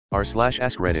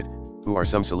r/AskReddit, who are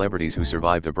some celebrities who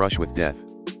survived a brush with death?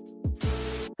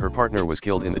 Her partner was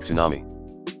killed in the tsunami.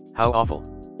 How awful.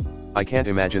 I can't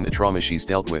imagine the trauma she's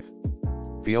dealt with.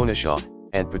 Fiona Shaw,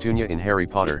 Aunt Petunia in Harry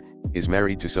Potter, is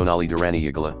married to Sonali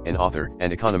Durrani-Yagala, an author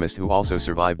and economist who also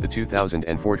survived the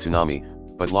 2004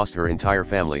 tsunami, but lost her entire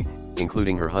family,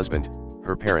 including her husband,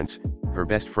 her parents, her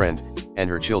best friend, and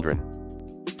her children.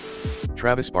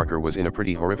 Travis Barker was in a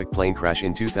pretty horrific plane crash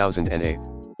in 2008.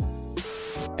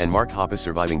 And Mark Hoppus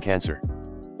surviving cancer.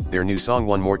 Their new song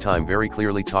One More Time very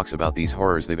clearly talks about these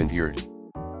horrors they've endured.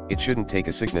 It shouldn't take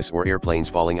a sickness or airplanes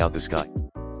falling out the sky.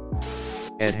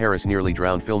 Ed Harris nearly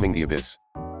drowned filming The Abyss.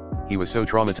 He was so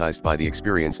traumatized by the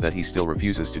experience that he still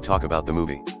refuses to talk about the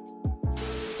movie.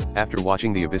 After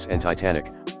watching The Abyss and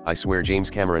Titanic, I swear James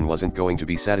Cameron wasn't going to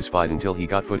be satisfied until he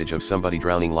got footage of somebody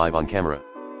drowning live on camera.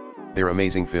 They're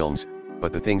amazing films,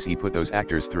 but the things he put those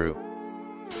actors through.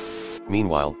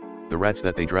 Meanwhile, the rats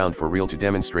that they drowned for real to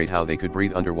demonstrate how they could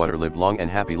breathe underwater lived long and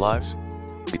happy lives.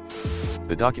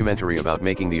 The documentary about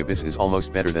making The Abyss is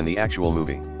almost better than the actual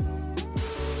movie.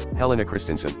 Helena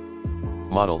Christensen,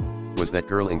 model, was that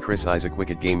girl in Chris Isaak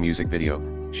Wicked Game music video.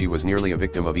 She was nearly a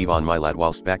victim of Yvonne Milat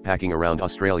whilst backpacking around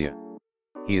Australia.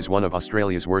 He is one of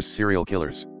Australia's worst serial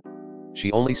killers.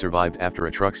 She only survived after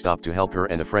a truck stopped to help her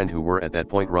and a friend who were at that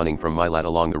point running from Milat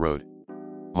along the road.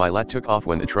 Milat took off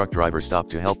when the truck driver stopped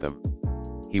to help them.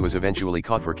 He was eventually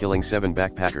caught for killing 7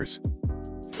 backpackers.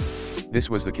 This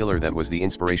was the killer that was the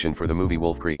inspiration for the movie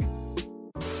Wolf Creek.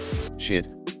 Shit,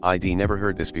 I'd never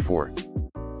heard this before.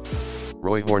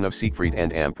 Roy Horn of Siegfried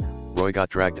and Amp, Roy got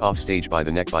dragged off stage by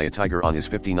the neck by a tiger on his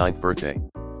 59th birthday.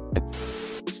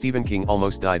 Stephen King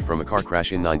almost died from a car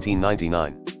crash in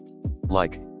 1999.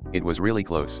 Like, it was really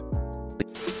close.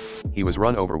 He was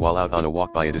run over while out on a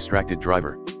walk by a distracted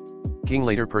driver. King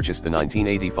later purchased the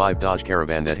 1985 Dodge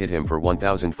Caravan that hit him for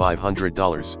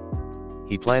 $1,500.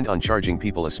 He planned on charging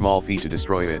people a small fee to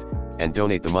destroy it, and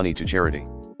donate the money to charity.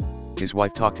 His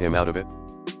wife talked him out of it.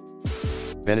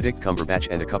 Benedict Cumberbatch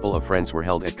and a couple of friends were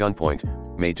held at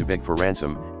gunpoint, made to beg for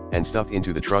ransom, and stuffed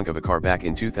into the trunk of a car back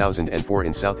in 2004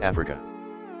 in South Africa.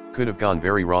 Could have gone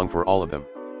very wrong for all of them.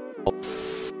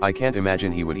 I can't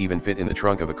imagine he would even fit in the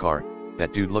trunk of a car.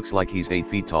 That dude looks like he's 8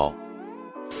 feet tall.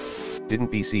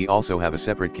 Didn't BC also have a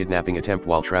separate kidnapping attempt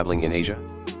while traveling in Asia?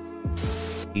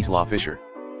 Isla Fisher.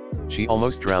 She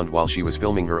almost drowned while she was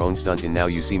filming her own stunt in Now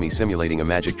You See Me simulating a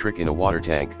magic trick in a water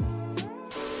tank.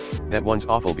 That one's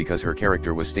awful because her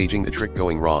character was staging the trick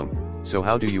going wrong, so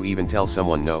how do you even tell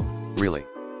someone no, really?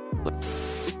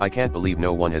 I can't believe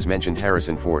no one has mentioned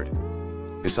Harrison Ford.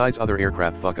 Besides other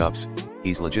aircraft fuck-ups,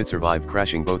 he's legit survived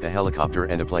crashing both a helicopter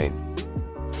and a plane.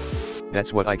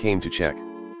 That's what I came to check.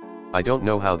 I don't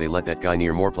know how they let that guy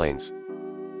near more planes.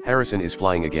 Harrison is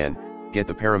flying again, get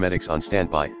the paramedics on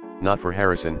standby, not for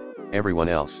Harrison, everyone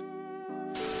else.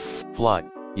 Fly,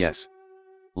 yes.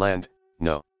 Land,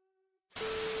 no.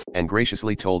 And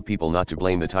graciously told people not to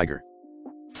blame the tiger.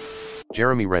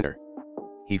 Jeremy Renner.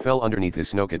 He fell underneath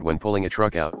his snowcat when pulling a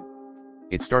truck out.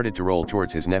 It started to roll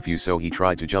towards his nephew, so he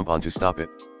tried to jump on to stop it.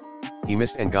 He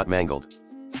missed and got mangled.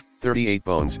 38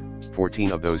 bones,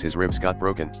 14 of those his ribs got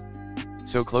broken.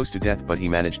 So close to death, but he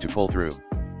managed to pull through.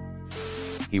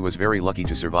 He was very lucky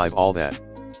to survive all that.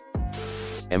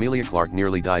 Emilia Clarke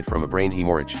nearly died from a brain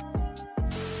hemorrhage.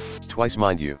 Twice,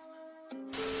 mind you.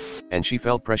 And she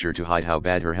felt pressure to hide how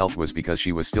bad her health was because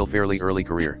she was still fairly early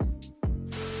career.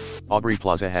 Aubrey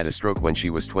Plaza had a stroke when she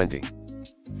was 20.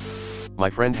 My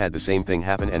friend had the same thing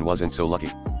happen and wasn't so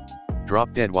lucky.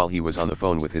 Dropped dead while he was on the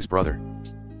phone with his brother.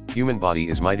 Human body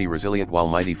is mighty resilient while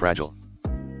mighty fragile.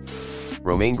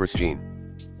 Romain Grosjean.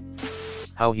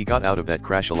 How he got out of that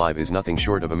crash alive is nothing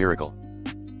short of a miracle.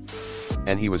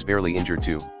 And he was barely injured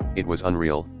too. It was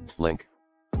unreal. Link.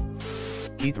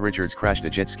 Keith Richards crashed a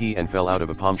jet ski and fell out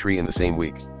of a palm tree in the same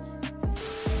week.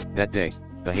 That day,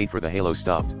 the hate for the Halo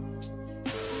stopped.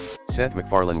 Seth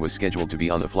MacFarlane was scheduled to be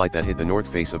on the flight that hit the north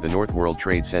face of the North World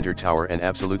Trade Center tower and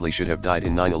absolutely should have died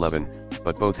in 9/11,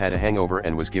 but both had a hangover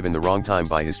and was given the wrong time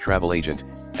by his travel agent,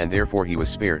 and therefore he was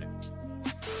spared.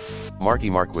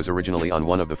 Marky Mark was originally on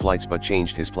one of the flights but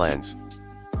changed his plans.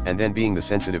 And then, being the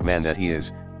sensitive man that he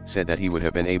is, said that he would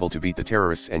have been able to beat the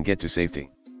terrorists and get to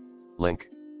safety. Link.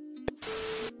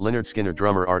 Lynyrd Skynyrd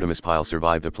drummer Artemis Pyle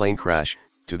survived a plane crash,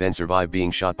 to then survive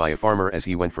being shot by a farmer as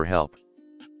he went for help.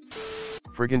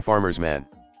 Friggin' farmer's man.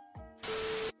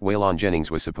 Waylon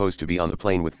Jennings was supposed to be on the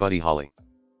plane with Buddy Holly.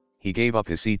 He gave up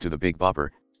his seat to the Big Bopper,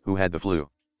 who had the flu.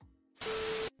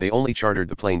 They only chartered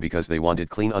the plane because they wanted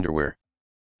clean underwear.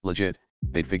 Legit,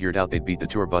 they'd figured out they'd beat the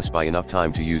tour bus by enough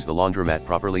time to use the laundromat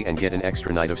properly and get an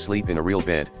extra night of sleep in a real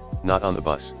bed, not on the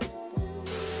bus.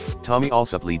 Tommy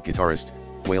Allsup lead guitarist,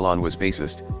 Waylon was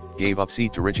bassist, gave up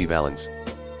seat to Richie Valens.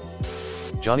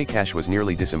 Johnny Cash was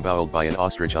nearly disemboweled by an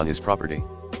ostrich on his property.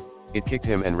 It kicked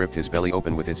him and ripped his belly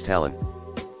open with its talon.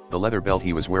 The leather belt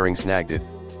he was wearing snagged it,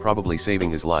 probably saving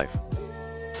his life.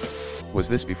 Was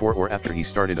this before or after he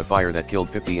started a fire that killed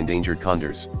 50 endangered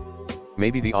condors?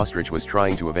 Maybe the ostrich was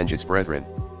trying to avenge its brethren.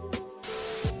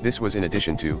 This was in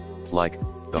addition to, like,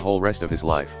 the whole rest of his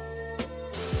life.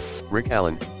 Rick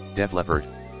Allen, Def Leppard,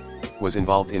 was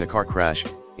involved in a car crash,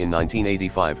 in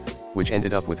 1985, which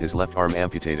ended up with his left arm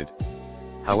amputated.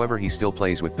 However, he still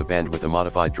plays with the band with a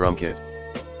modified drum kit.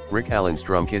 Rick Allen's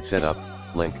drum kit setup,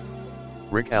 link.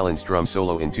 Rick Allen's drum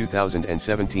solo in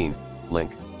 2017,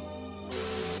 link.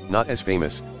 Not as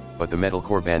famous, but the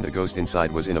metalcore band The Ghost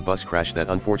Inside was in a bus crash that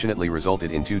unfortunately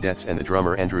resulted in 2 deaths and the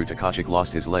drummer Andrew Tkachuk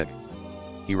lost his leg.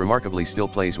 He remarkably still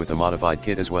plays with a modified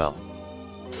kit as well.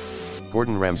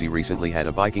 Gordon Ramsay recently had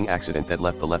a biking accident that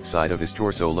left the left side of his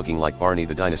torso looking like Barney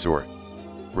the dinosaur.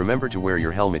 Remember to wear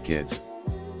your helmet, kids.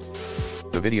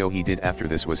 The video he did after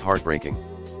this was heartbreaking.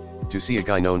 To see a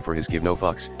guy known for his give no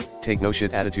fucks, take no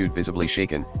shit attitude visibly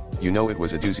shaken, you know it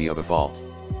was a doozy of a fall.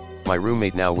 My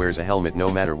roommate now wears a helmet no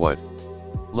matter what.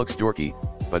 Looks dorky,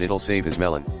 but it'll save his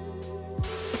melon.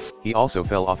 He also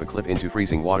fell off a cliff into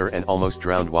freezing water and almost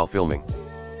drowned while filming.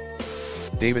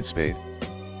 David Spade.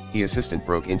 His assistant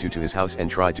broke into his house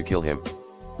and tried to kill him.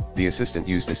 The assistant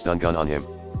used a stun gun on him.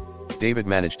 David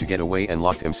managed to get away and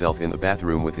locked himself in the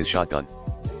bathroom with his shotgun.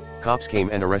 Cops came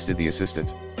and arrested the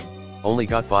assistant. Only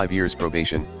got 5 years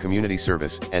probation, community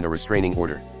service, and a restraining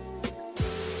order.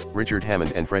 Richard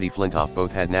Hammond and Freddie Flintoff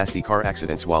both had nasty car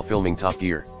accidents while filming Top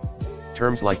Gear.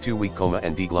 Terms like 2-week coma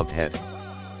and degloved head.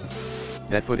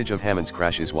 That footage of Hammond's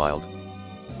crash is wild.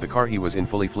 The car he was in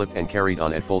fully flipped and carried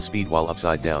on at full speed while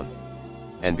upside down.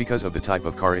 And because of the type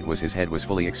of car it was, his head was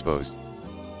fully exposed.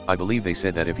 I believe they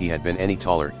said that if he had been any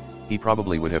taller, he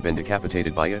probably would have been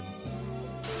decapitated by it.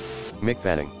 Mick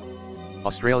Fanning.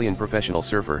 Australian professional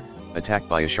surfer, attacked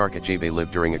by a shark at J-Bay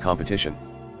Live during a competition.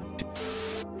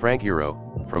 Frank Hero,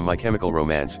 from My Chemical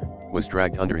Romance, was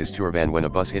dragged under his tour van when a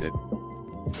bus hit it.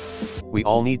 We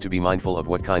all need to be mindful of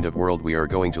what kind of world we are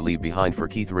going to leave behind for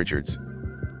Keith Richards.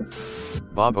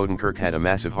 Bob Odenkirk had a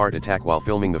massive heart attack while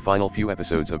filming the final few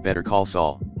episodes of Better Call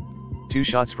Saul. 2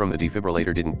 shots from the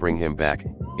defibrillator didn't bring him back,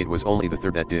 it was only the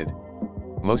third that did.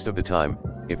 Most of the time,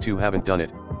 if 2 haven't done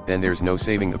it, then there's no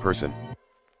saving the person.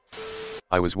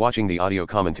 I was watching the audio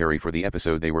commentary for the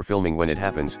episode they were filming when it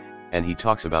happens, and he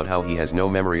talks about how he has no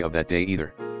memory of that day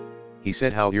either. He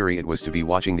said how eerie it was to be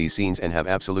watching these scenes and have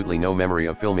absolutely no memory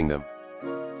of filming them.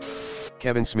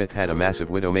 Kevin Smith had a massive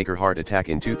widowmaker heart attack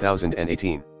in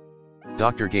 2018.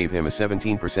 Doctor gave him a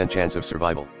 17% chance of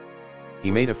survival.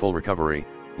 He made a full recovery,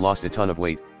 lost a ton of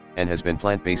weight, and has been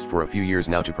plant-based for a few years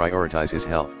now to prioritize his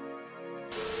health.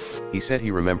 He said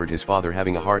he remembered his father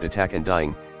having a heart attack and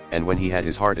dying, and when he had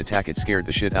his heart attack it scared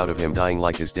the shit out of him dying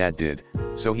like his dad did,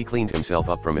 so he cleaned himself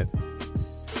up from it.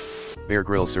 Bear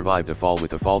Grylls survived a fall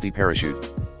with a faulty parachute.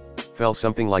 Fell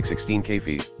something like 16k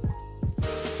feet.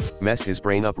 Messed his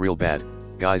brain up real bad,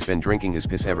 guy's been drinking his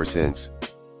piss ever since.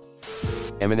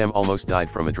 Eminem almost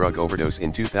died from a drug overdose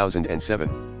in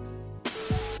 2007.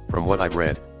 From what I've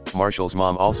read, Marshall's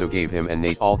mom also gave him and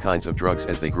Nate all kinds of drugs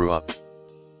as they grew up.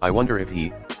 I wonder if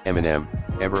he, Eminem,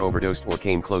 ever overdosed or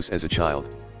came close as a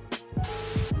child.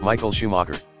 Michael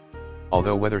Schumacher.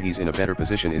 Although whether he's in a better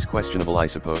position is questionable, I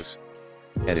suppose.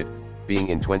 Edit. Being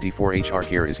in 24HR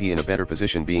care, is he in a better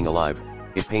position being alive?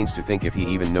 It pains to think if he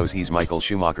even knows he's Michael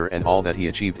Schumacher and all that he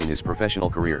achieved in his professional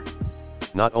career.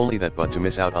 Not only that, but to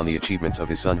miss out on the achievements of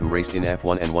his son who raced in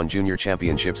F1 and won junior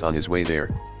championships on his way there.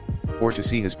 Or to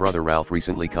see his brother Ralph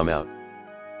recently come out.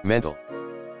 Mental.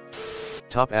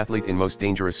 Top athlete in most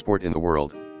dangerous sport in the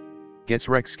world. Gets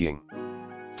wrecked skiing.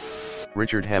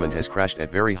 Richard Hammond has crashed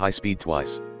at very high speed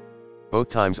twice. Both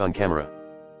times on camera.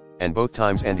 And both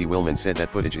times Andy Willman said that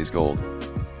footage is gold.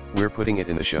 We're putting it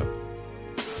in the show.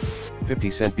 50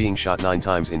 Cent being shot 9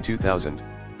 times in 2000.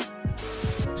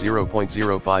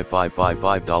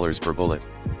 $0.05555 per bullet.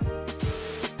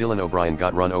 Dylan O'Brien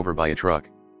got run over by a truck.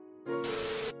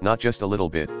 Not just a little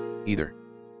bit, either.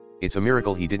 It's a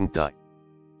miracle he didn't die.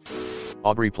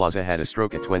 Aubrey Plaza had a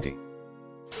stroke at 20.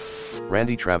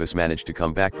 Randy Travis managed to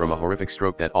come back from a horrific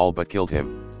stroke that all but killed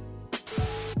him.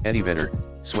 Eddie Vedder,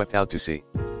 swept out to sea.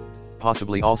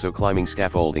 Possibly also climbing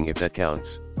scaffolding if that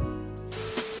counts.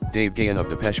 Dave Gahan of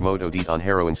Depeche Mode OD'd on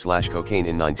heroin/cocaine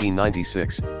in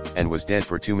 1996, and was dead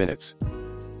for 2 minutes.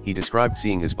 He described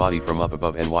seeing his body from up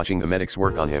above and watching the medics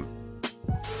work on him.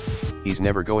 He's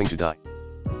never going to die.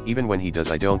 Even when he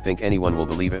does, I don't think anyone will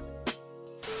believe it.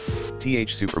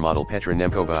 TH supermodel Petra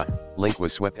Nemkova, Link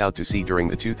was swept out to sea during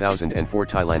the 2004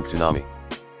 Thailand tsunami.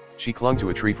 She clung to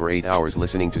a tree for 8 hours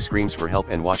listening to screams for help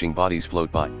and watching bodies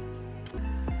float by.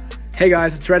 Hey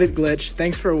guys, it's Reddit Glitch.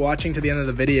 Thanks for watching to the end of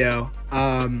the video.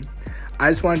 I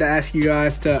just wanted to ask you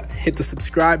guys to hit the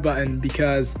subscribe button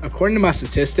because according to my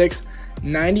statistics,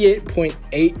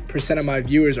 98.8% of my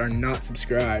viewers are not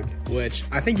subscribed, which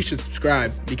I think you should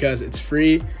subscribe because it's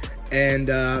free and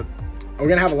we're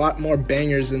going to have a lot more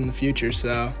bangers in the future,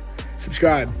 so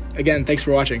subscribe. Again, thanks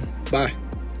for watching. Bye.